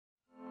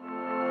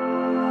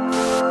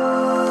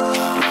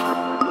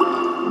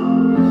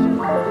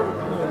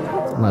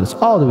let us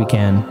all do we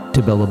can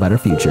to build a better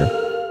future.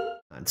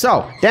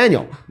 So,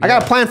 Daniel, I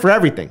got a plan for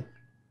everything.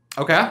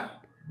 Okay.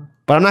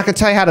 But I'm not going to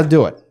tell you how to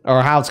do it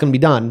or how it's going to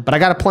be done, but I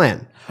got a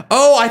plan.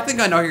 Oh, I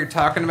think I know what you're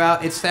talking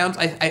about. It sounds,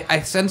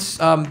 I sense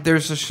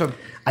there's a some,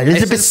 I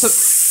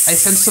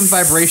sense some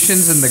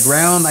vibrations in the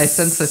ground. I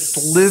sense a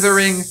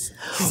slithering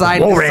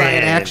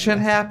side-to-side action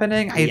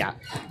happening. Yeah.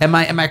 Am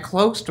I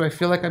close? Do I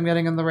feel like I'm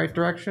getting in the right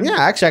direction? Yeah,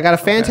 actually, I got a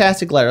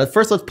fantastic letter.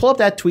 First, let's pull up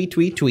that tweet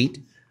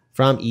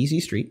from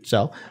Easy Street.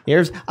 So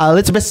here's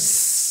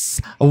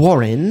Elizabeth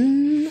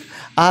Warren.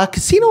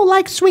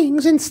 Casino-like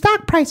swings in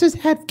stock prices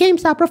at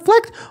GameStop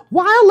reflect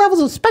wild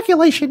levels of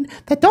speculation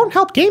that don't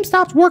help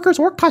GameStop's workers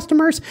or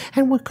customers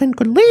and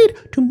could lead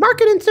to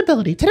market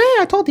instability. Today,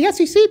 I told the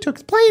SEC to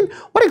explain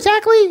what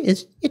exactly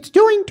it's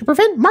doing to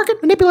prevent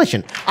market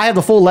manipulation. I have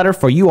the full letter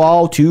for you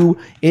all to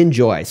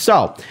enjoy.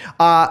 So,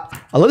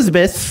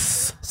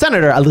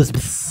 Senator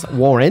Elizabeth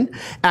Warren,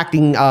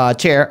 acting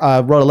chair,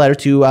 wrote a letter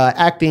to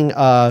acting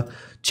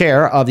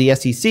chair of the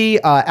SEC,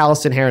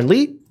 Allison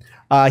Heron-Lee.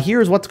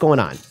 Here's what's going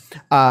on.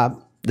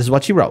 This is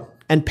what she wrote.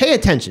 And pay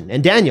attention.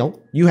 And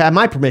Daniel, you have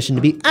my permission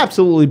to be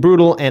absolutely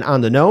brutal and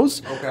on the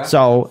nose. Okay.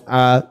 So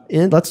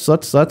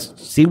let's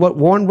see what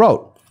Warren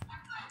wrote.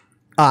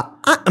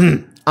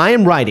 I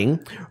am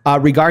writing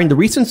regarding the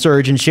recent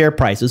surge in share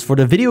prices for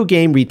the video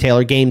game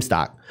retailer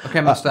GameStop. Okay,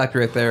 I'm gonna stop you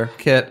right there,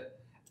 Kit.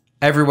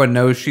 Everyone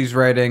knows she's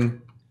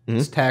writing.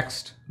 It's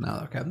text.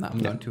 No, okay, I'm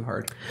going too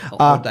hard.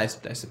 I'll dice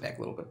it back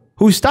a little bit.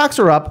 Whose stocks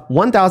are up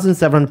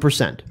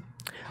 1,700%.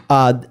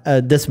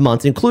 This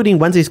month, including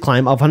Wednesday's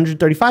climb of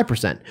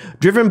 135%,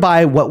 driven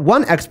by what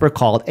one expert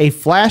called a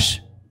flash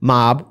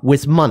mob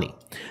with money.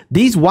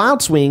 These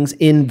wild swings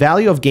in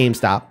value of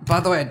GameStop. By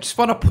the way, I just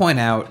want to point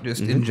out,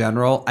 just in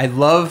general, I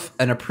love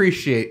and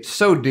appreciate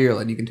so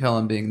dearly, and you can tell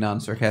I'm being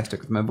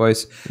non-sarcastic with my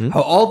voice,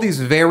 how all these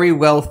very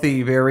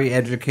wealthy, very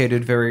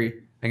educated,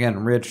 very,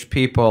 again, rich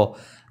people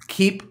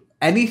keep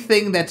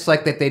anything that's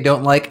like that they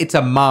don't like, it's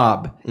a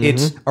mob.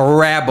 It's a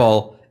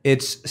rabble.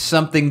 It's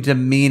something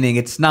demeaning.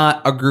 It's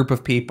not a group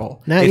of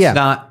people. It's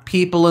not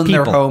people in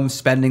their homes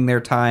spending their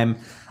time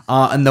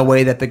in the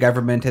way that the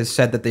government has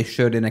said that they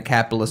should in a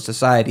capitalist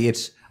society.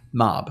 It's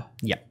mob.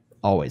 Yep,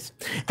 always.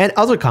 And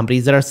other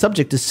companies that are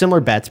subject to similar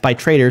bets by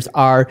traders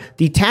are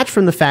detached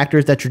from the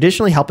factors that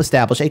traditionally help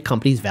establish a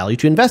company's value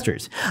to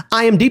investors.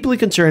 I am deeply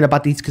concerned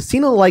about these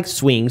casino-like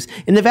swings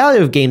in the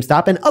value of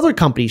GameStop and other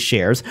companies'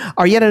 shares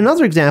are yet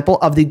another example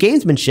of the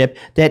gamesmanship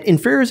that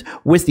interferes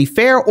with the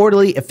fair,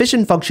 orderly,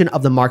 efficient function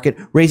of the market,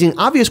 raising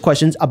obvious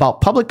questions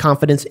about public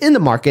confidence in the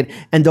market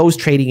and those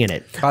trading in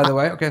it. By the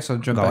way, okay, so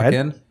jump back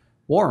in.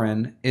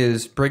 Warren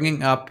is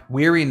bringing up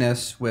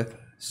weariness with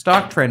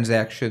stock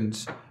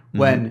transactions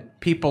when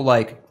people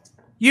like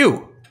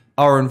you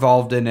are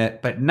involved in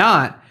it, but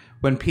not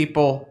when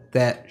people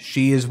that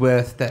she is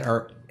with that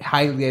are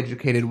highly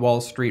educated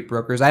Wall Street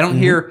brokers. I don't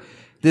hear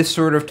this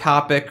sort of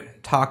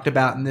topic talked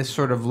about in this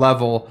sort of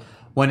level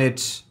when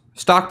it's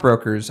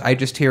stockbrokers. I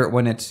just hear it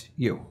when it's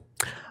you.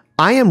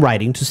 I am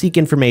writing to seek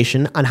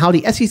information on how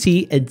the SEC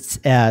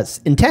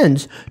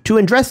intends to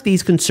address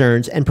these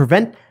concerns and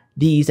prevent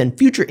these and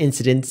future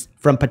incidents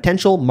from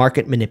potential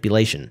market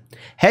manipulation.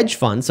 Hedge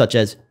funds such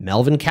as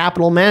Melvin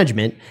Capital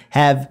Management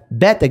have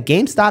bet that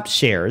GameStop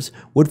shares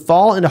would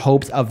fall in the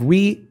hopes of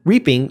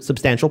reaping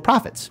substantial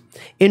profits.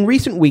 In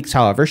recent weeks,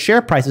 however,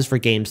 share prices for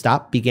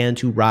GameStop began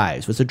to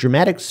rise, with a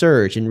dramatic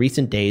surge in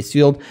recent days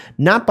fueled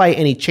not by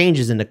any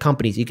changes in the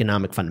company's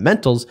economic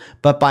fundamentals,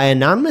 but by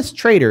anonymous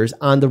traders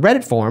on the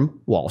Reddit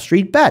forum Wall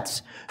Street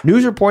Bets.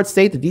 News reports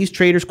state that these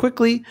traders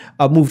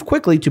moved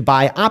quickly to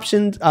buy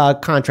option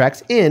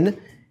contracts in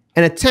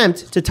an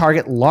attempt to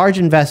target large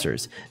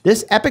investors.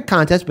 This epic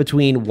contest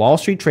between Wall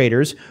Street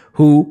traders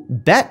who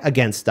bet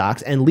against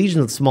stocks and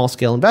legions of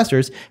small-scale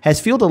investors has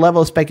fueled a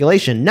level of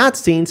speculation not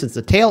seen since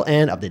the tail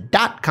end of the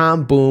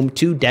dot-com boom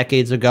 2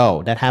 decades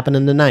ago. That happened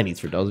in the 90s,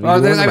 for those of you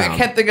who weren't around. I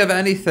can't think of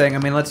anything. I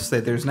mean, let's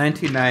say there's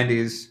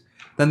 1990s,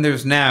 then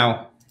there's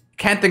now.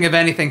 Can't think of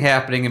anything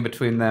happening in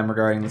between them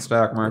regarding the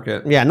stock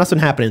market. Yeah, nothing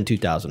happened in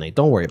 2008.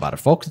 Don't worry about it,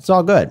 folks. It's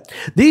all good.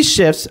 These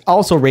shifts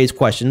also raise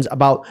questions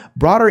about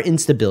broader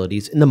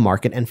instabilities in the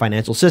market and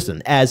financial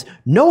system, as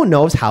no one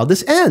knows how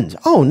this ends.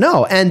 Oh,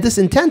 no. And this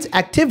intense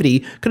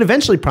activity could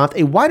eventually prompt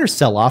a wider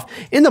sell-off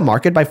in the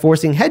market by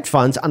forcing hedge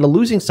funds on the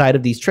losing side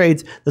of these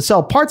trades to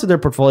sell parts of their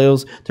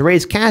portfolios to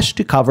raise cash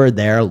to cover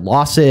their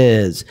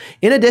losses.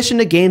 In addition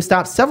to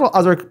GameStop, several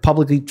other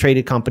publicly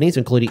traded companies,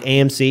 including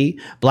AMC,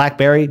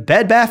 BlackBerry,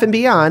 Bed Bath &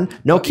 Beyond,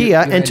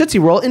 Nokia, and Tootsie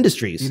Roll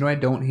Industries. You know what I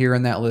don't hear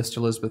in that list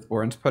Elizabeth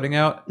Warren's putting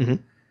out?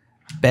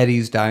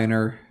 Betty's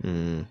Diner,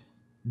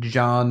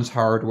 John's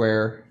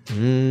Hardware,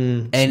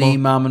 any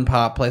mom and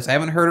pop place. I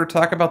haven't heard her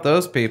talk about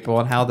those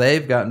people and how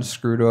they've gotten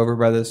screwed over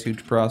by this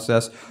huge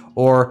process,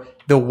 or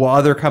the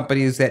other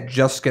companies that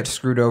just get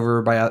screwed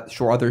over by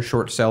other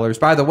short sellers.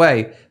 By the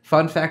way,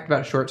 fun fact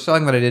about short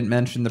selling that I didn't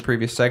mention in the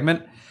previous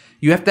segment.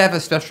 You have to have a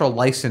special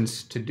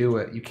license to do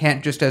it. You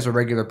can't just as a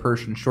regular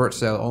person short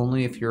sell,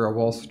 only if you're a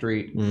Wall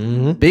Street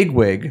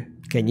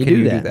bigwig Can you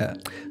do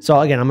that? So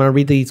again, I'm going to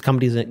read these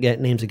companies'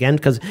 names again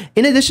because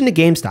in addition to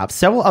GameStop,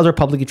 several other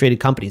publicly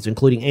traded companies,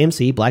 including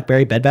AMC,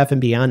 BlackBerry, Bed Bath &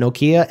 Beyond,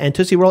 Nokia, and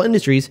Tootsie Roll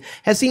Industries,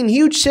 have seen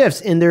huge shifts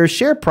in their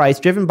share price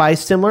driven by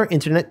similar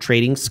internet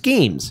trading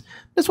schemes.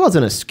 This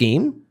wasn't a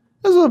scheme.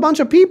 This was a bunch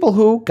of people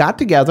who got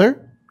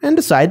together and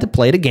decided to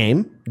play the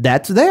game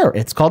that's there.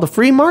 It's called a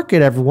free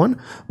market,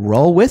 everyone.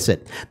 Roll with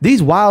it.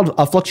 These wild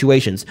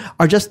fluctuations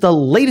are just the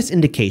latest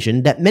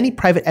indication that many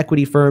private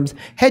equity firms,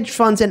 hedge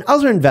funds, and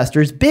other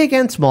investors, big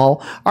and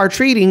small, are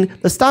treating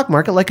the stock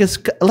market like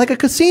a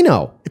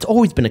casino. It's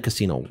always been a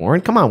casino,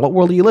 Warren. Come on, what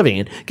world are you living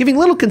in? Giving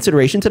little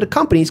consideration to the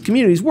companies,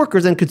 communities,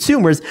 workers, and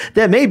consumers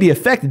that may be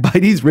affected by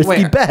these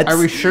risky bets. Are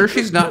we sure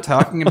she's not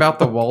talking about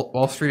the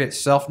Wall Street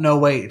itself? No,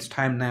 wait, it's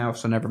time now,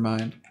 so never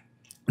mind.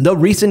 The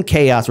recent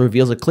chaos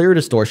reveals a clear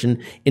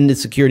distortion in the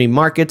security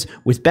markets,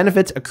 with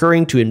benefits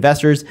occurring to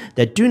investors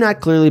that do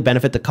not clearly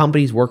benefit the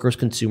companies, workers,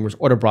 consumers,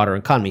 or the broader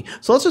economy.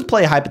 So let's just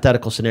play a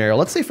hypothetical scenario.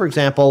 Let's say, for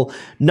example,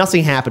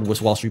 nothing happened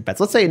with Wall Street bets.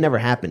 Let's say it never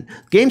happened.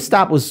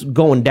 GameStop was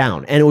going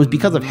down, and it was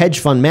because of hedge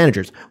fund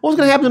managers. What was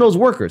going to happen to those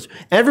workers?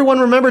 Everyone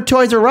remember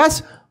Toys R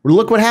Us?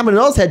 Look what happened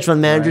to those hedge fund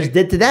managers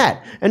did to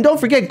that. And don't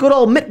forget good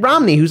old Mitt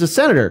Romney, who's a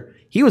senator.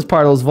 He was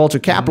part of those vulture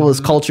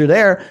capitalist culture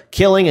there,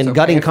 killing and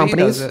gutting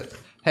companies.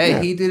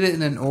 Hey, he did it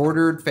in an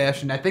ordered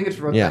fashion. I think it's.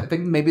 I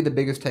think maybe the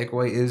biggest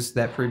takeaway is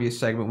that previous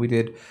segment we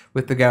did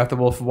with the guy with the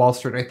Wolf of Wall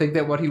Street. I think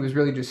that what he was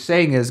really just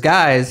saying is,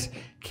 guys,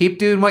 keep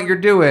doing what you're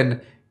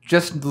doing.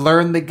 Just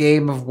learn the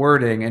game of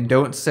wording and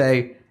don't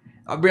say.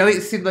 Really,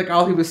 it seemed like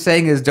all he was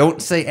saying is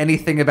don't say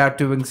anything about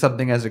doing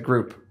something as a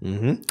group.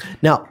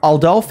 Now,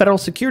 although federal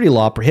security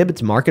law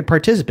prohibits market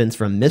participants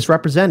from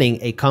misrepresenting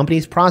a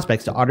company's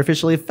prospects to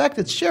artificially affect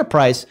its share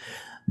price,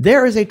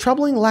 there is a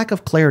troubling lack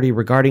of clarity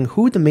regarding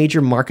who the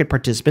major market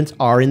participants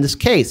are in this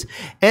case,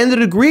 and the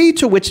degree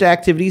to which the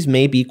activities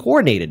may be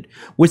coordinated.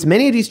 With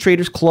many of these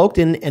traders cloaked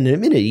in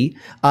anonymity,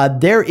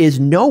 there is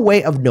no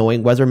way of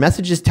knowing whether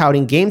messages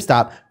touting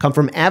GameStop come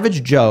from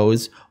average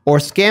Joes or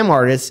scam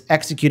artists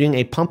executing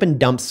a pump and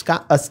dump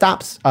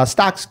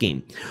stock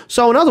scheme.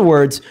 So in other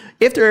words,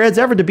 if there is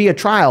ever to be a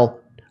trial,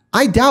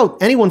 I doubt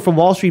anyone from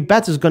Wall Street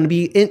Bets is going to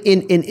be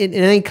in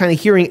any kind of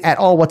hearing at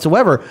all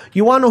whatsoever.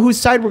 You want to know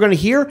whose side we're going to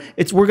hear?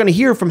 We're going to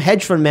hear from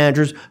hedge fund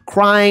managers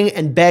crying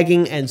and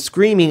begging and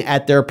screaming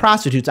at their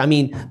prostitutes. I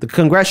mean, the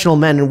congressional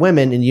men and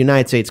women in the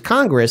United States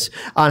Congress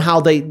on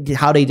how they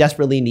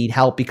desperately need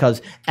help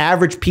because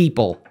average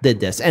people did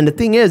this. And the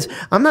thing is,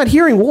 I'm not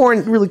hearing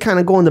Warren really kind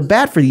of going to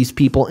bat for these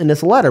people in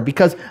this letter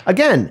because,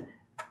 again,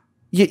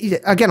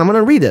 I'm going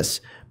to read this.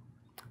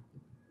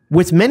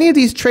 With many of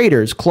these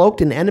traders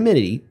cloaked in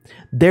anonymity,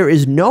 there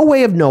is no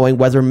way of knowing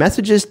whether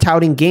messages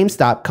touting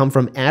GameStop come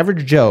from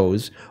average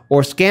Joes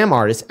or scam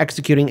artists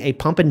executing a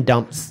pump and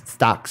dump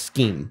stock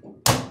scheme.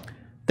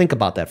 Think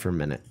about that for a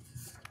minute.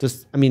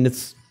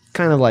 It's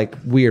kind of like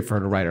weird for her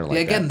to write her like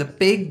that. Again, the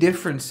big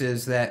difference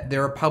is that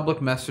they're a public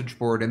message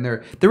board, and the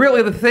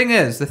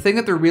thing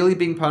that they're really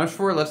being punished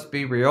for, let's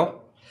be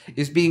real,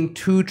 is being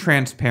too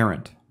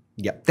transparent.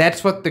 Yep.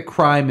 That's what the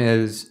crime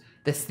is.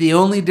 That's the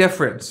only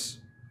difference.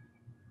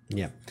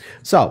 Yeah.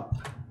 So,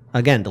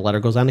 again, the letter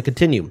goes on to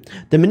continue.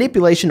 The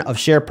manipulation of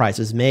share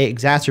prices may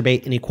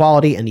exacerbate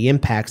inequality and the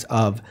impacts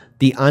of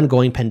the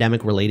ongoing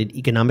pandemic-related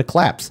economic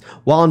collapse.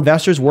 While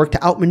investors work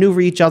to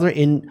outmaneuver each other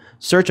in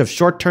search of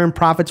short-term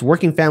profits,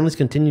 working families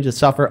continue to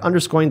suffer,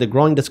 underscoring the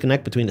growing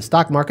disconnect between the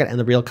stock market and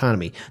the real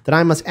economy. Then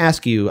I must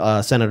ask you,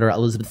 Senator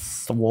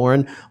Elizabeth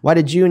Warren, why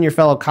did you and your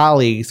fellow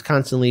colleagues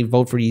constantly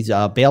vote for these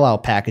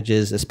bailout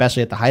packages,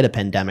 especially at the height of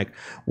pandemic,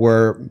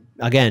 where,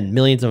 again,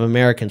 millions of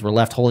Americans were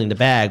left holding the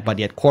bag, but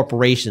yet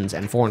corporations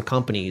and foreign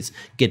companies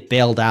get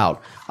bailed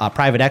out.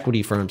 Private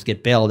equity firms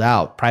get bailed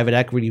out. Private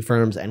equity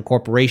firms and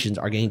corporations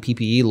are getting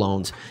PPE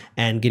loans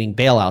and getting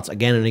bailouts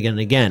again and again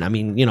and again. I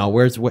mean, you know,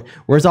 where's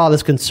all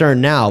this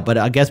concern now? But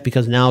I guess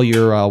because now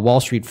your Wall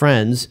Street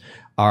friends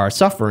are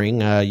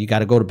suffering, you got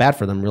to go to bat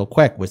for them real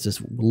quick with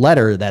this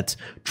letter that's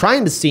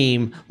trying to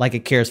seem like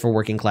it cares for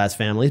working class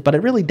families, but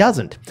it really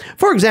doesn't.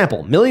 For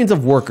example, millions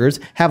of workers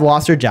have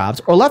lost their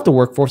jobs or left the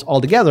workforce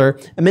altogether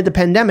amid the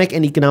pandemic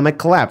and economic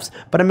collapse.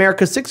 But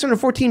America's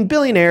 614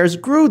 billionaires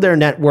grew their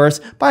net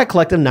worth by a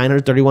collective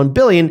 $931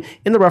 billion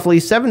in the roughly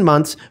 7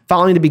 months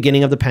following the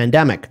beginning of the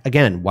pandemic.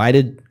 Again, why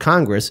did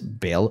Congress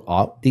bail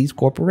out these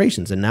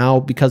corporations? And now,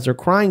 because they're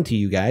crying to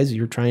you guys,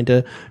 you're trying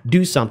to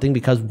do something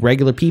because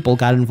regular people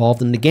got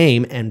involved in the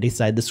game and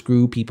decided to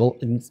screw people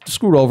and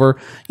screwed over,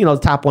 you know,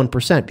 the top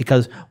 1%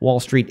 because Wall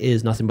Street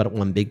is nothing but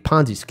one big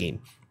Ponzi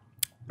scheme.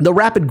 The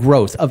rapid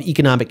growth of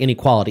economic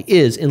inequality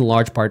is, in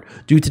large part,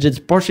 due to the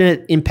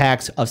disproportionate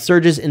impacts of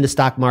surges in the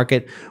stock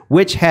market,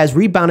 which has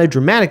rebounded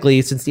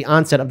dramatically since the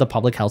onset of the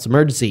public health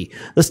emergency.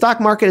 The stock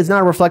market is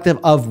not reflective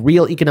of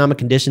real economic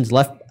conditions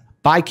left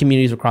by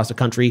communities across the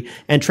country,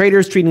 and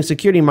traders treating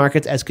security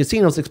markets as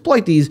casinos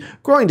exploit these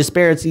growing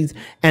disparities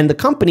and the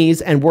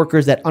companies and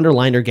workers that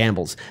underline their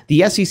gambles.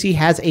 The SEC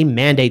has a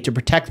mandate to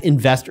protect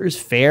investors,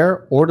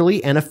 fair,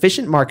 orderly, and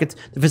efficient markets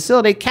to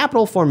facilitate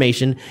capital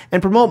formation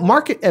and promote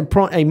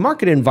a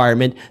market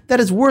environment that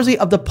is worthy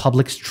of the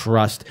public's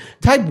trust.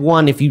 Type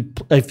 1 if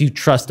you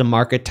trust the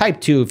market.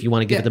 Type 2 if you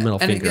want to give it the middle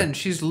finger. And again,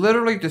 she's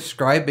literally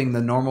describing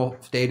the normal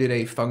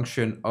day-to-day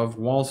function of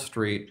Wall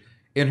Street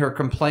in her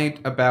complaint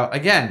about,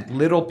 again,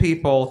 little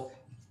people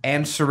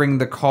answering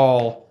the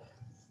call.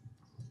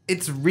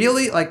 It's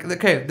really like,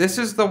 okay, this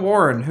is the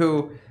Warren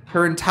who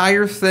her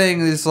entire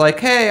thing is like,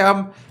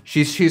 hey,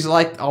 she's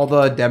like all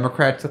the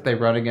Democrats that they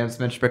run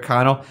against Mitch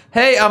McConnell.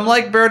 Hey, I'm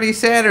like Bernie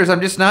Sanders.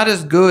 I'm just not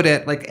as good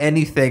at like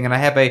anything, and I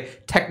have a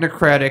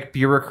technocratic,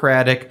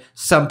 bureaucratic.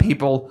 Some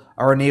people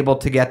are unable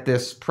to get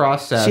this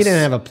process. She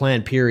didn't have a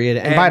plan, period.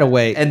 And by the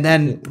way, and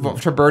then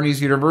to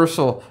Bernie's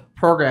universal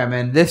program,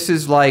 and this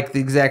is like the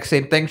exact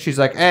same thing. She's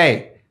like,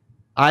 hey,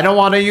 I don't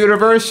want to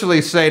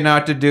universally say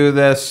not to do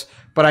this,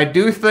 but I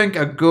do think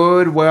a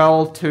good,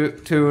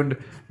 well-tuned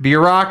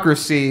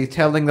bureaucracy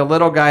telling the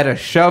little guy to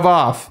shove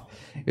off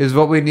is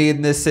what we need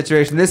in this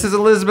situation. This is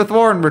Elizabeth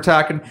Warren we're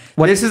talking.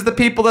 This is the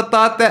people that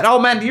thought that, oh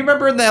man, do you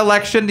remember in the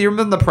election, do you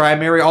remember in the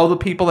primary, all the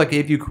people that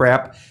gave you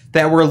crap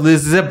that were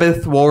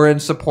Elizabeth Warren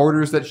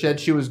supporters that said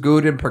she was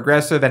good and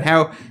progressive, and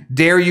how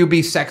dare you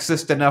be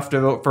sexist enough to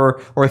vote for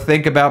or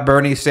think about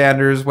Bernie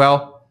Sanders?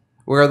 Well,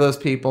 where are those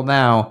people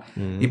now?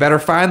 You better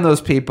find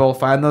those people,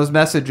 find those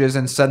messages,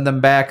 and send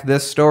them back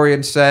this story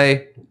and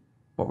say,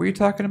 what were you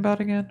talking about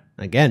again?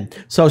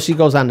 So she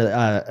goes on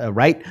to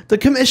write, the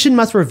commission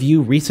must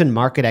review recent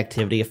market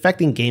activity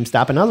affecting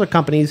GameStop and other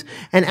companies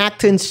and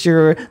act to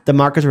ensure the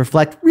markets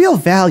reflect real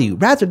value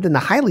rather than the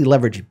highly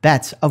leveraged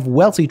bets of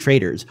wealthy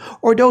traders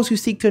or those who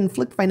seek to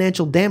inflict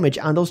financial damage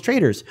on those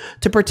traders.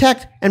 To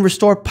protect and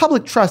restore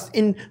public trust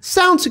in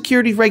sound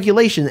security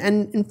regulation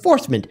and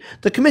enforcement,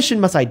 the commission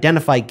must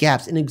identify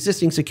gaps in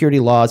existing security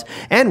laws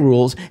and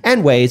rules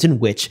and ways in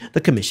which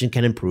the commission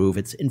can improve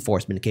its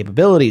enforcement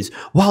capabilities.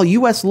 While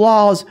U.S.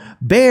 laws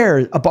bars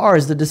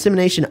the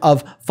dissemination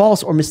of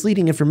false or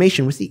misleading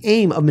information with the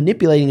aim of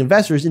manipulating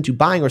investors into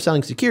buying or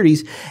selling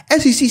securities,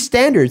 SEC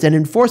standards and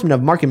enforcement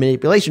of market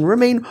manipulation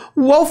remain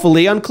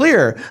woefully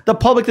unclear. The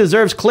public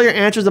deserves clear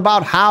answers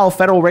about how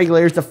federal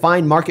regulators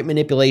define market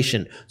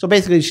manipulation. So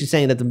basically, she's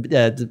saying that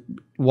the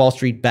Wall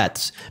Street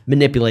bets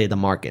manipulated the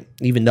market,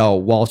 even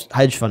though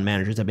hedge fund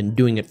managers have been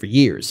doing it for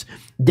years,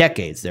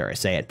 decades, dare I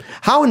say it.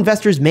 How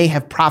investors may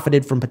have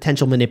profited from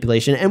potential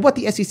manipulation and what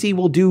the SEC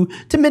will do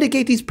to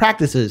mitigate these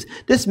practices.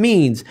 This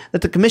means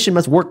that the commission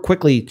must work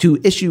quickly to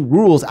issue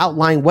rules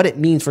outlining what it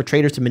means for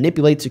traders to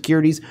manipulate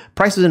securities,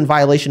 prices in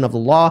violation of the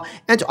law,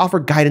 and to offer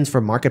guidance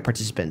for market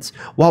participants.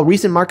 While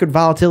recent market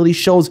volatility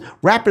shows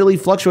rapidly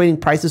fluctuating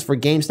prices for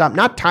GameStop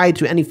not tied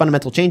to any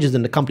fundamental changes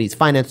in the company's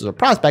finances or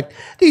prospect,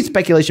 these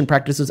speculation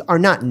practices are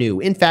not new.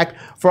 In fact,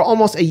 for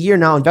almost a year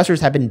now, investors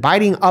have been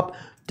biting up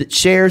the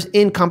shares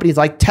in companies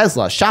like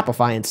Tesla,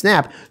 Shopify, and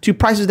Snap to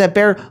prices that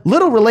bear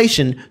little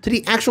relation to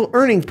the actual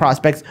earnings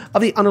prospects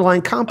of the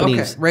underlying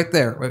companies. Okay, right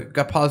there. Wait,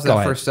 got to pause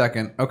that for a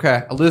second.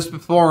 Okay,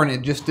 Elizabeth Warren,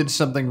 it just did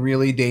something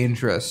really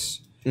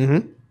dangerous.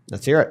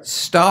 Let's hear it.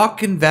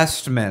 Stock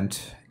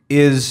investment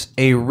is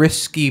a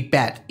risky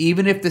bet,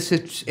 even if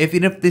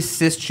this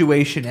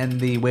situation and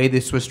the way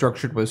this was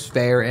structured was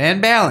fair and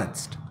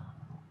balanced.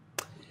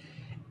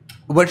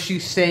 What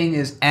she's saying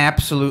is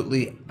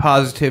absolutely,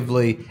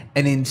 positively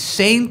an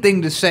insane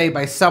thing to say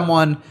by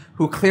someone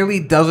who clearly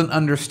doesn't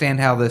understand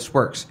how this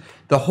works.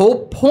 The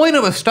whole point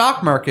of a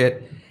stock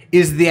market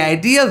is the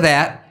idea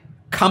that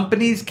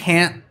companies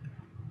can't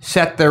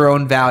set their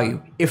own value.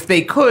 If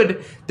they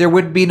could, there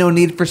would be no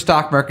need for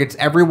stock markets.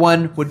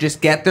 Everyone would just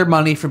get their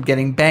money from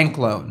getting bank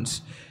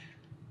loans.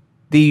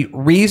 The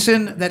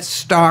reason that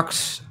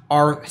stocks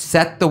are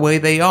set the way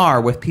they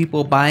are with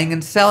people buying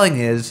and selling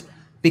is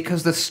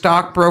because the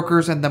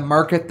stockbrokers and the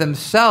market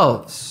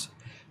themselves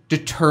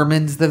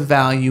determines the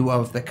value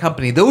of the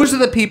company. Those are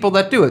the people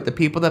that do it, the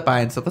people that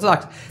buy and sell the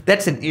stocks.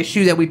 That's an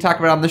issue that we talk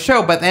about on the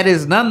show, but that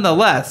is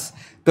nonetheless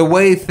the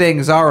way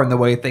things are and the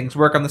way things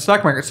work on the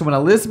stock market. So when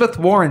Elizabeth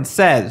Warren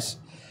says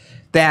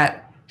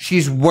that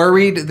she's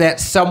worried that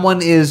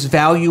someone is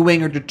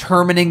valuing or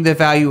determining the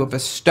value of a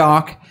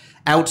stock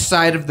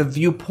outside of the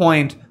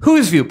viewpoint,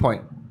 whose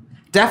viewpoint?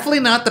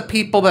 Definitely not the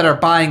people that are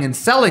buying and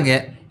selling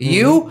it.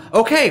 You?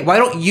 Okay, why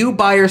don't you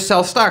buy or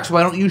sell stocks?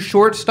 Why don't you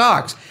short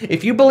stocks?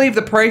 If you believe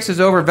the price is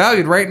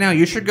overvalued right now,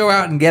 you should go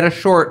out and get a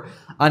short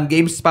on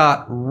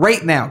GameSpot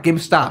right now.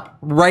 GameStop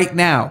right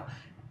now.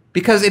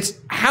 Because it's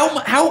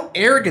how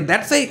arrogant.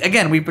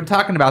 Again, we've been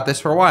talking about this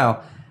for a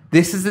while.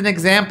 This is an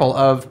example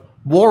of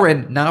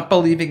Warren not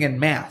believing in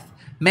math.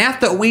 Math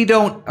that we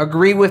don't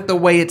agree with the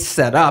way it's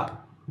set up.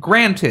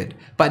 Granted,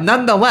 but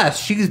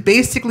nonetheless, she's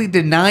basically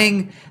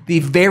denying the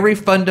very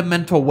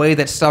fundamental way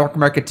that stock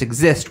markets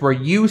exist, where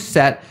you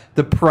set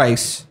the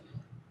price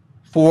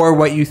for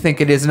what you think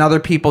it is, and other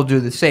people do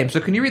the same. So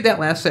can you read that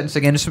last sentence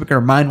again, just so we can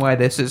remind why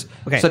this is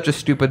such a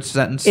stupid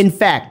sentence? In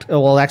fact,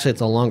 well, actually,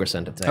 it's a longer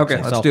sentence. Actually.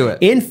 Okay, let's do it.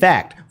 In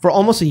fact, for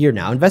almost a year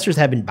now, investors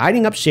have been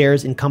buying up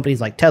shares in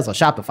companies like Tesla,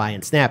 Shopify,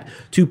 and Snap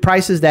to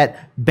prices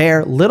that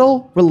bear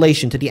little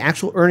relation to the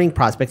actual earning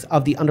prospects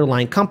of the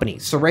underlying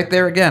companies. So right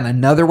there again,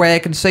 another way I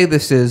can say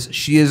this is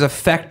she is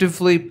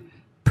effectively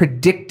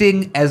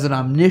predicting as an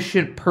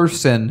omniscient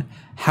person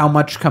how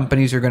much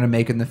companies are going to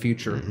make in the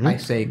future by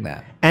saying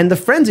that. And the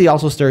frenzy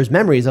also stirs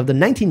memories of the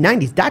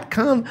 1990s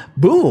dot-com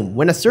boom,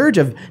 when a surge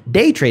of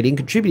day trading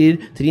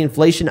contributed to the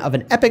inflation of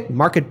an epic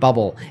market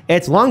bubble.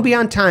 It's long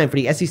beyond time for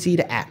the SEC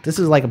to act. This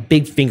is like a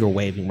big finger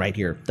waving right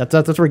here. That's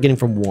what we're getting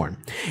from Warren.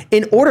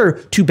 In order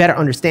to better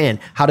understand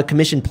how the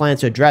commission plans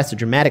to address the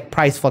dramatic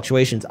price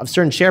fluctuations of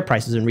certain share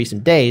prices in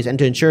recent days and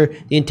to ensure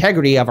the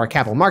integrity of our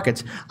capital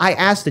markets, I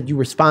ask that you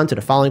respond to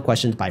the following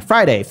questions by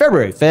Friday,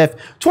 February 5th,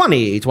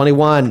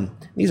 2021.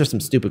 These are some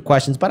stupid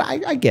questions, but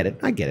I get it.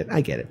 I get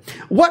it.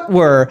 What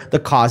were the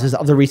causes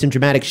of the recent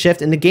dramatic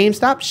shift in the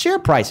GameStop share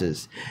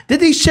prices? Did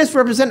these shifts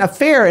represent a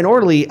fair and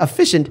orderly,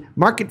 efficient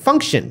market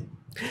function?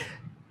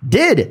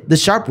 Did the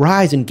sharp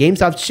rise in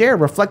GameStop's share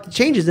reflect the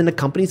changes in the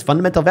company's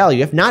fundamental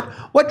value? If not,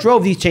 what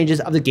drove these changes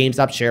of the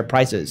GameStop share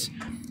prices?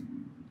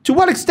 To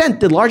what extent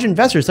did large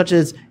investors such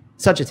as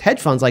hedge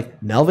funds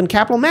like Melvin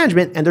Capital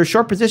Management and their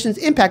short positions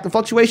impact the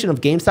fluctuation of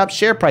GameStop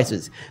share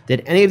prices?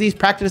 Did any of these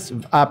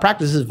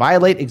practices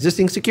violate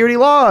existing security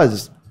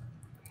laws?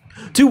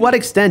 To what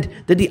extent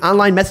did the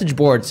online message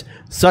boards,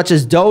 such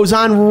as those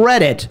on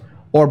Reddit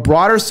or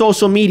broader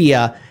social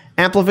media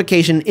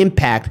amplification,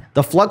 impact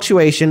the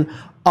fluctuation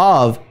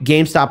of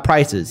GameStop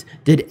prices?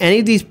 Did any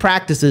of these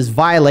practices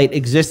violate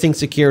existing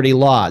security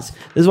laws?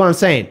 This is what I'm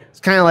saying.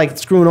 Kind of like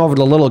screwing over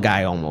the little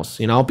guy almost,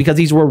 you know, because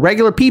these were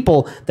regular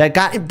people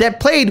that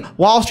played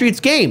Wall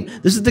Street's game.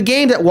 This is the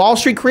game that Wall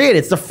Street created.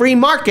 It's the free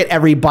market,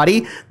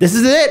 everybody. This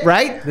is it,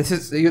 right? This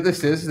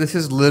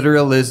is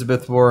literal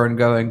Elizabeth Warren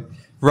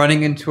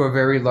running into a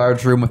very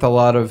large room with a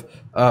lot of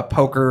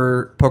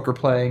poker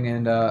playing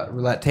and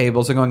roulette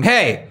tables and going,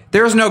 "Hey,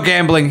 there's no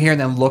gambling here," and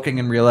then looking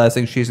and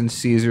realizing she's in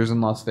Caesars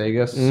in Las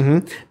Vegas.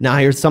 Now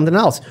here's something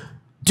else.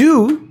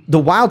 Do the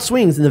wild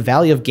swings in the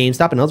value of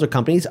GameStop and other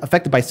companies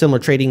affected by similar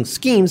trading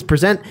schemes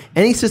present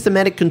any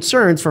systematic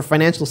concerns for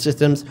financial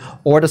systems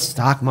or the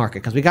stock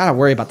market? Because we got to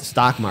worry about the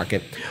stock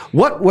market.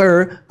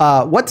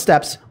 What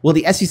steps will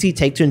the SEC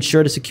take to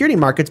ensure the security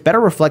markets better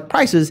reflect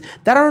prices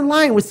that are in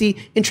line with the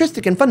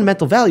intrinsic and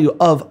fundamental value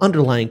of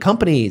underlying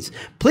companies?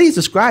 Please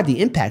describe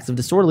the impacts of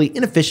disorderly,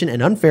 inefficient,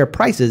 and unfair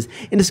prices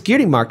in the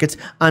security markets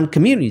on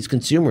communities,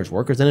 consumers,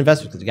 workers, and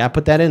investors. Because you got to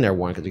put that in there,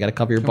 Warren, because you got to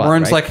cover your butt.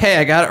 Warren's right? like, "Hey,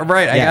 I got it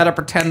right. Yeah. I got to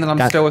pretend that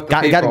I'm still with the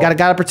people."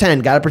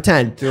 Gotta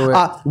pretend. Do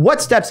it.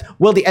 What steps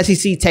will the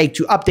SEC take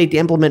to update the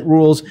implement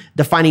rules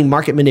defining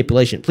market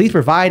manipulation? Please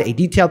provide a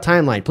detailed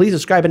timeline. Please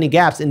describe any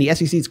gaps in the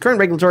SEC's current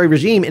regulatory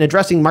regime in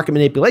addressing market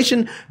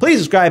manipulation. Please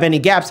describe any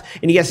gaps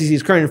in the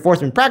SEC's current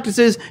enforcement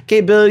practices,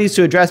 capabilities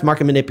to address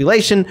market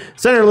manipulation.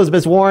 Senator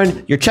Elizabeth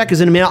Warren, your check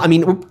is in the mail. I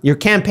mean, your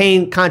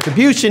campaign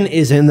contribution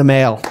is in the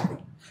mail.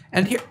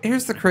 And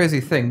here's the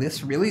crazy thing.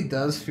 This really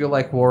does feel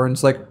like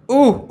Warren's like,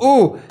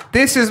 ooh,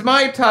 this is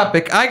my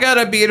topic. I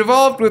gotta be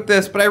involved with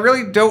this, but I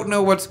really don't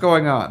know what's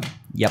going on.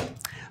 Yep.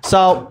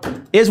 So,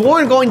 is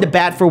Warren going to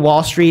bat for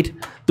Wall Street?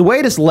 The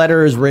way this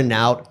letter is written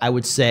out, I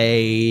would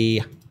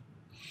say,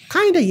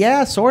 kinda,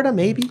 yeah, sorta,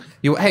 maybe.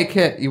 Hey,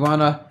 Kit, you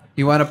wanna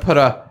put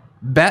a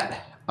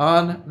bet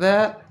on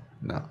that?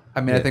 No. I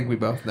mean, I think we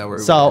both know where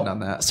we're going on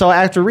that. So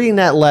after reading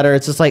that letter,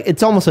 it's just like,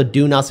 it's almost a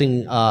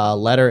do-nothing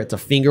letter. It's a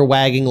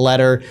finger-wagging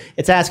letter.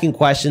 It's asking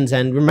questions.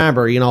 And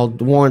remember, you know,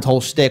 Warren's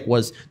whole shtick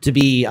was to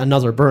be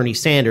another Bernie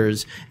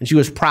Sanders, and she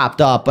was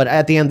propped up. But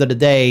at the end of the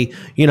day,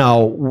 you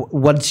know,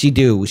 what did she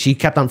do? She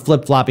kept on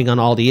flip-flopping on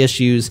all the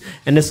issues.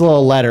 And this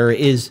little letter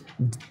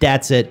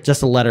that's it,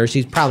 just a letter.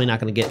 She's probably not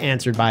going to get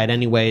answered by it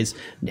anyways.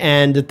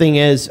 And the thing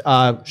is,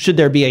 should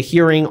there be a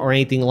hearing or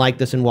anything like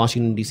this in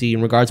Washington, D.C.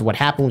 in regards to what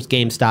happened with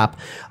GameStop,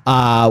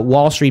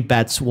 Wall Street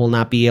bets will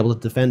not be able to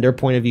defend their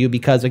point of view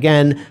because,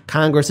 again,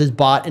 Congress is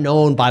bought and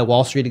owned by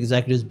Wall Street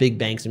executives, big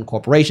banks, and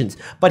corporations.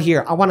 But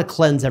here, I want to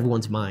cleanse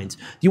everyone's minds.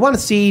 Do you want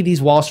to see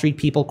these Wall Street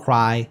people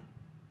cry?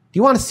 Do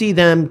you want to see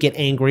them get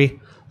angry?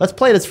 Let's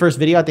play this first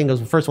video. I think it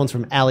was the first one's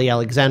from Ali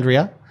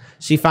Alexandria.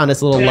 She found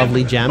this little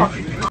lovely gem.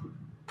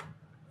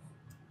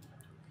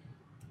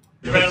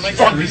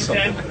 Fucking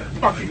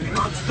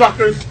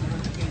suckers!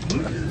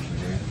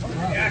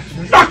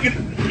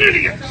 Fucking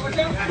idiots!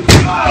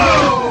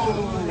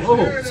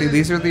 Oh. See,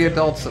 these are the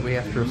adults that we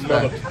have to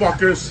respect.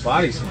 Motherfuckers!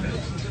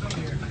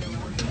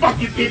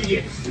 Fucking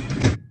idiots!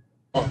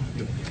 Oh,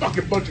 you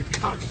fucking bunch of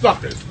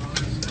cocksuckers!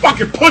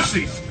 Fucking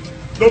pussies!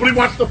 Nobody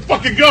wants to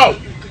fucking go!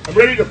 I'm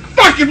ready to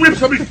fucking rip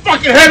somebody's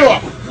fucking head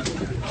off!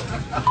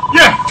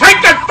 Yeah, take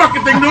that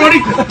fucking thing,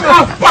 Naughty!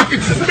 I'll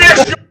fucking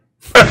smash you!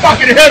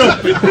 fucking head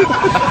open.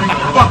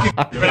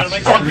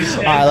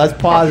 All right, let's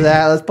pause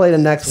that. Let's play the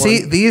next one.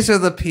 See, these are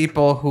the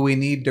people who we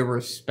need to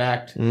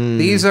respect.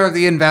 These are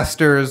the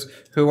investors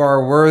who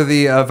are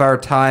worthy of our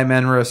time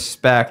and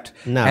respect.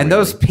 Not and really.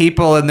 those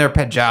people in their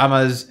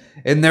pajamas,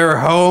 in their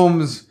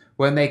homes,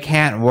 when they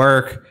can't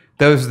work,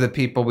 those are the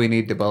people we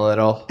need to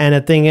belittle. And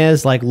the thing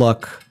is, like,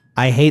 look,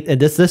 I hate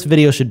this. This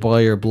video should boil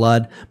your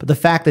blood, but the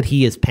fact that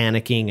he is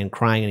panicking and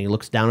crying and he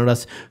looks down at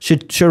us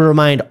should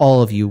remind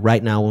all of you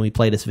right now when we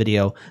play this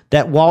video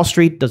that Wall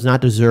Street does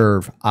not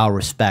deserve our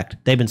respect.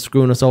 They've been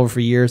screwing us over for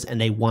years, and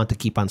they want to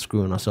keep on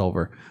screwing us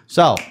over.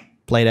 So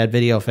play that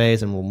video,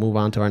 phase, and we'll move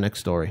on to our next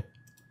story.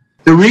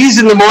 The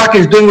reason the market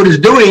is doing what it's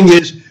doing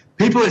is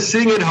people are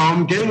sitting at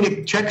home getting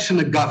the checks from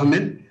the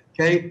government,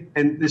 okay?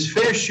 And this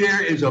fair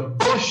share is a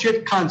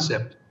bullshit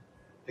concept.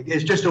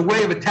 It's just a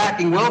way of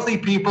attacking wealthy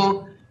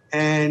people.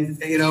 And,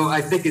 you know,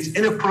 I think it's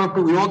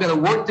inappropriate. We all got to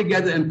work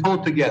together and pull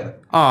together.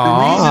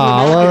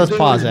 Let's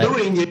pause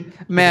that.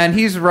 Man,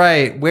 he's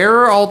right. Where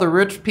are all the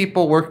rich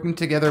people working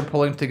together and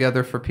pulling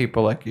together for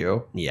people like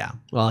you? Yeah.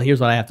 Well, here's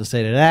what I have to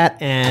say to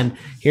that. And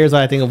here's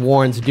what I think of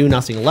Warren's do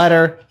nothing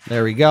letter.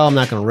 There we go. I'm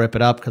not going to rip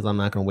it up because I'm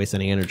not going to waste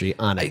any energy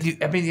on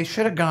it. I mean, you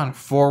should have gone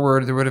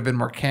forward. There would have been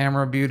more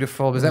camera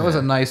beautiful because that was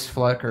a nice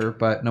flicker,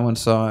 but no one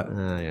saw it.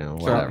 Yeah, So,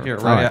 whatever. here,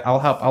 All ready? right. I'll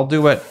help. I'll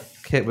do what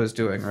Kit was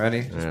doing. Ready?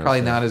 It's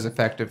probably not as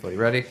effectively.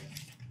 Ready?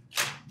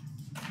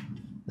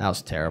 That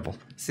was terrible.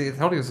 See, I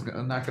told you it was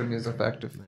not going to be as effective.